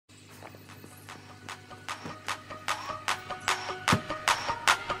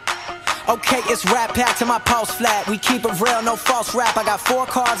Okay, it's rap packed to my pulse flat. We keep it real, no false rap. I got 4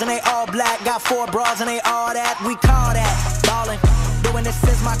 cars and they all black. Got 4 bras and they all that. We call that ballin'. Doing this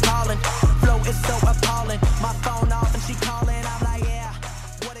is my calling. Flow is so appalling. My phone off and she calling. I'm like, yeah,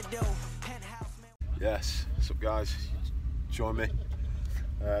 what it do? Penthouse, man. Yes, what's up guys? Join me.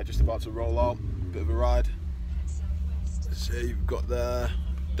 Just about to roll out. Bit of a ride. See, you've got there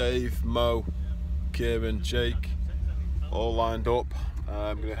Dave, Mo, Kieran, Jake, all lined up.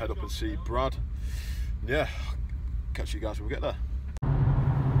 I'm going to head up and see Brad. Yeah, catch you guys when we get there.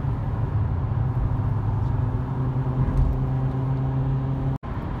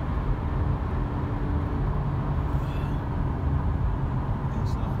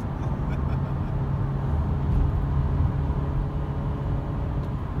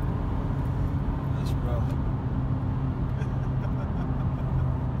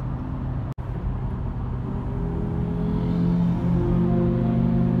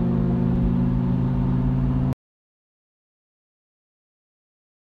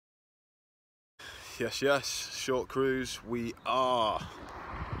 Yes, short cruise. We are,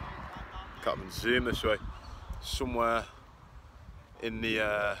 can't even zoom this way, somewhere in the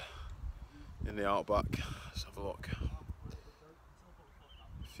outback. Let's have a look.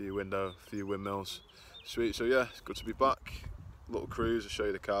 A few windmills. Sweet. So yeah, it's good to be back. Little cruise. I'll show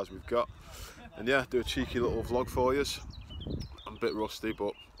you the cars we've got, and yeah, do a cheeky little vlog for you. I'm a bit rusty,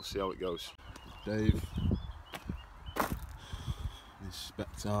 but we'll see how it goes. Dave, he's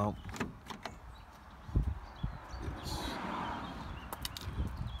specced out.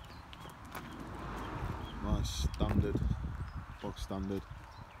 Nice standard, bog standard,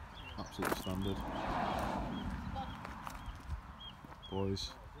 absolute standard.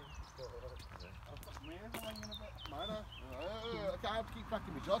 Boys. I can't keep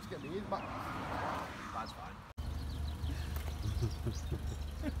cracking my jaw to get my ears back. That's fine.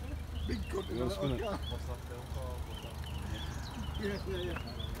 Big good in a little car. What's that film called? Yeah.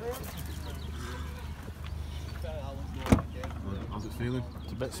 How's it feeling?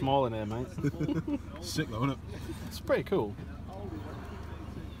 It's a bit small in here, mate. Sick though, isn't it? It's pretty cool.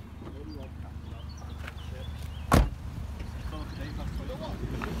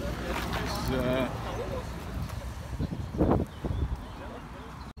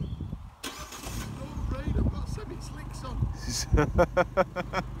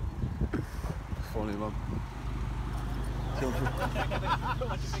 Funny man.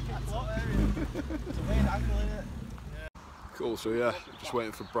 Cool, so yeah, just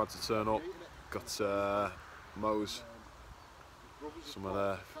waiting for Brad to turn up. Got Mo's, some of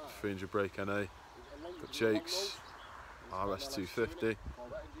their 300 brake NA. Got Jake's RS250.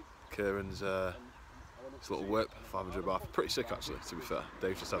 Kieran's his little whip, 500 Abarth. Pretty sick actually, to be fair.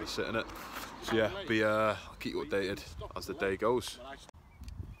 Dave just had a sit in it. So yeah, I'll keep you updated as the day goes.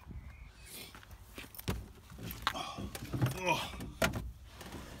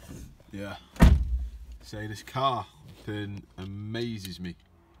 Yeah, say this car amazes me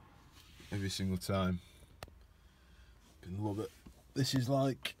every single time. Love it. This is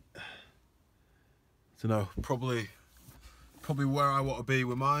like, I don't know, probably where I want to be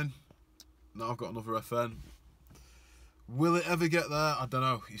with mine. Now I've got another FN. Will it ever get there? I don't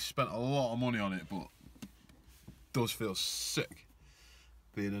know. He spent a lot of money on it, but it does feel sick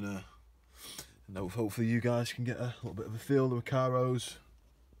being in a. And hopefully you guys can get a little bit of a feel of the Caros.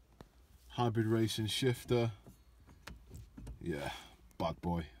 Hybrid racing shifter. Yeah, bad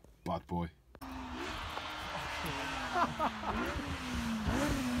boy.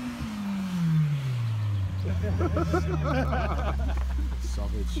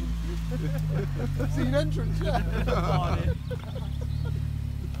 Savage. See an entrance, yeah.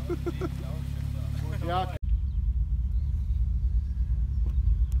 Yeah.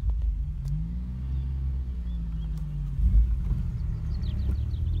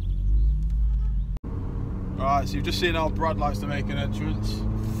 Alright, so you've just seen how Brad likes to make an entrance.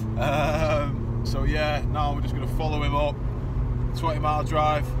 So yeah, now we're just going to follow him up. 20-mile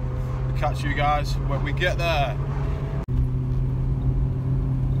drive. We'll catch you guys when we get there.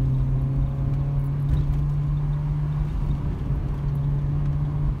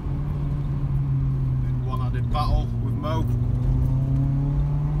 One-handed battle with Mo.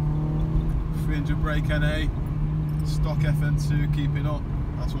 300 brake NA. Stock FN2 keeping up.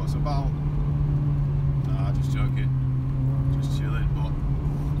 That's what it's about. Nah, just joking. Just chilling, but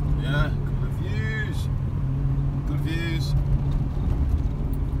yeah, good views. Good views.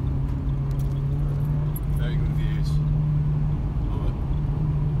 Very good views. Love it.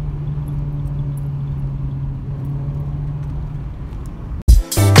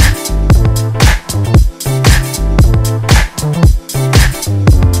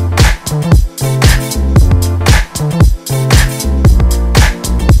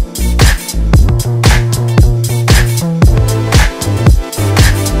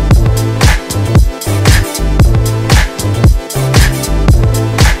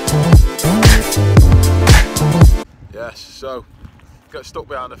 got stuck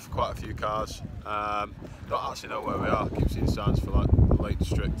behind quite a few cars. Don't actually know where we are. Keep seeing signs for like the Lake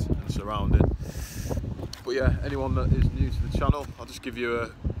District and surrounding. But yeah, anyone that is new to the channel, I'll just give you a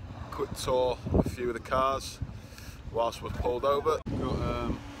quick tour of a few of the cars whilst we're pulled over.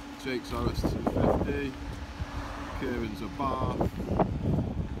 Got Jake's RS250, Kieran's Abarth,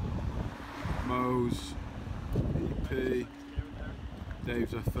 Mo's EP,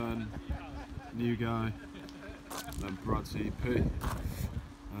 Dave's FN, new guy, and then Brad's EP.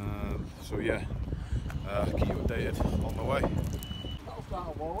 So yeah, keep you updated on the way.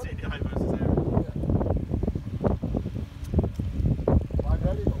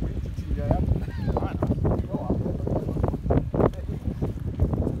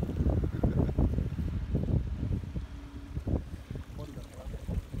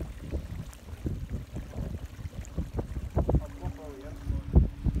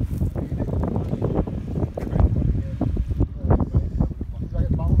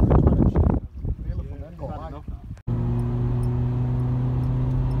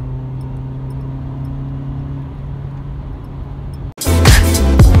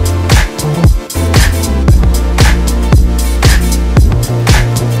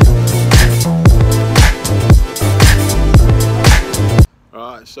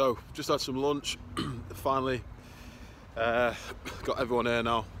 So just had some lunch. Finally got everyone here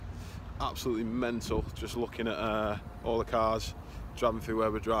now. Absolutely mental, just looking at all the cars driving through where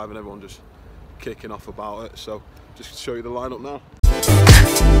we're driving, everyone just kicking off about it. So just to show you the lineup now.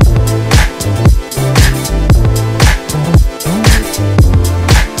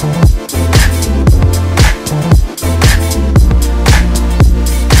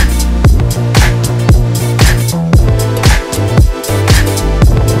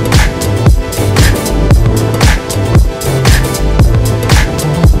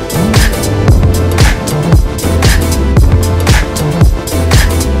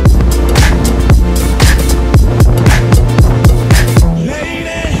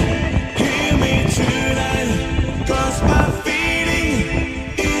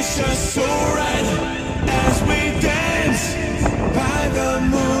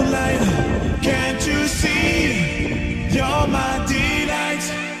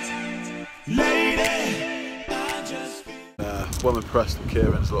 Well impressed with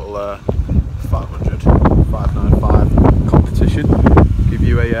Kieran's little 595 competition. Give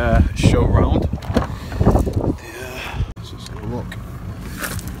you a show round. So let's have a look.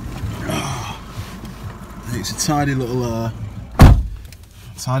 It's a tidy little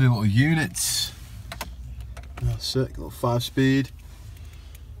unit. Sick, little 5-speed.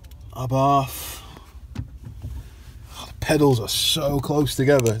 Abarth. Oh, the pedals are so close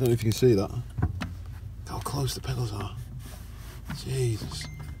together. I don't know if you can see that. How close the pedals are. Jesus.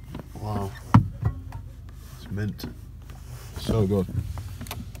 Wow. It's mint. So good.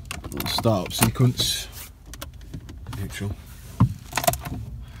 Little start-up sequence. Neutral.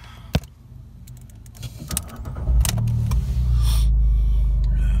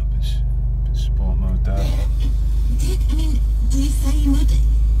 Yeah, bit sport mode there. Do you say you would?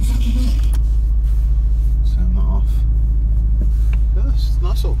 Turn that off. Yeah, it's a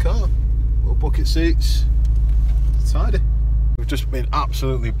nice little car. Little bucket seats. It's tidy. We've just been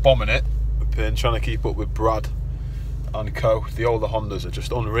absolutely bombing it. We've been trying to keep up with Brad and co. The older Hondas are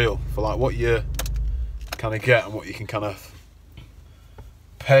just unreal for like what you kind of get and what you can kind of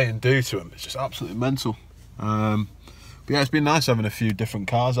pay and do to them. It's just absolutely mental. But yeah, it's been nice having a few different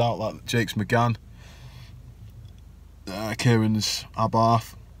cars out, like Jake's Megane, Kieran's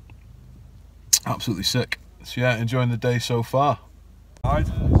Abarth. Absolutely sick. So yeah, enjoying the day so far. White,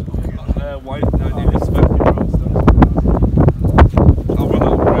 now they respect me downstairs. I went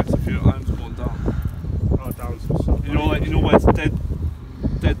out of brakes a few times going down. Oh, down. You know where it's dead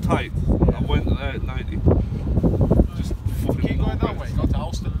tight. I went there at 90. Just fucking. Keep going that way. Go to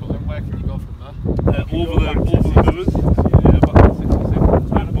Alston, but then where can you go from there? Over the rivers. Yeah, about 66.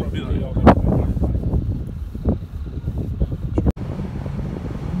 It's been a bit like that.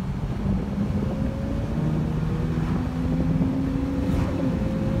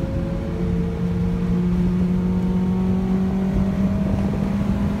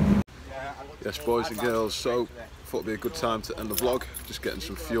 Yes, boys and girls, so thought it'd be a good time to end the vlog. Just getting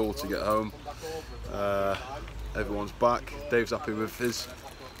some fuel to get home. Everyone's back. Dave's happy with his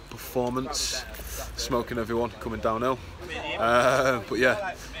performance. Smoking everyone, coming downhill. But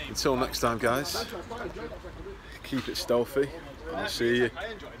yeah, until next time, guys, keep it stealthy. I'll see you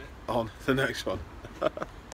on the next one.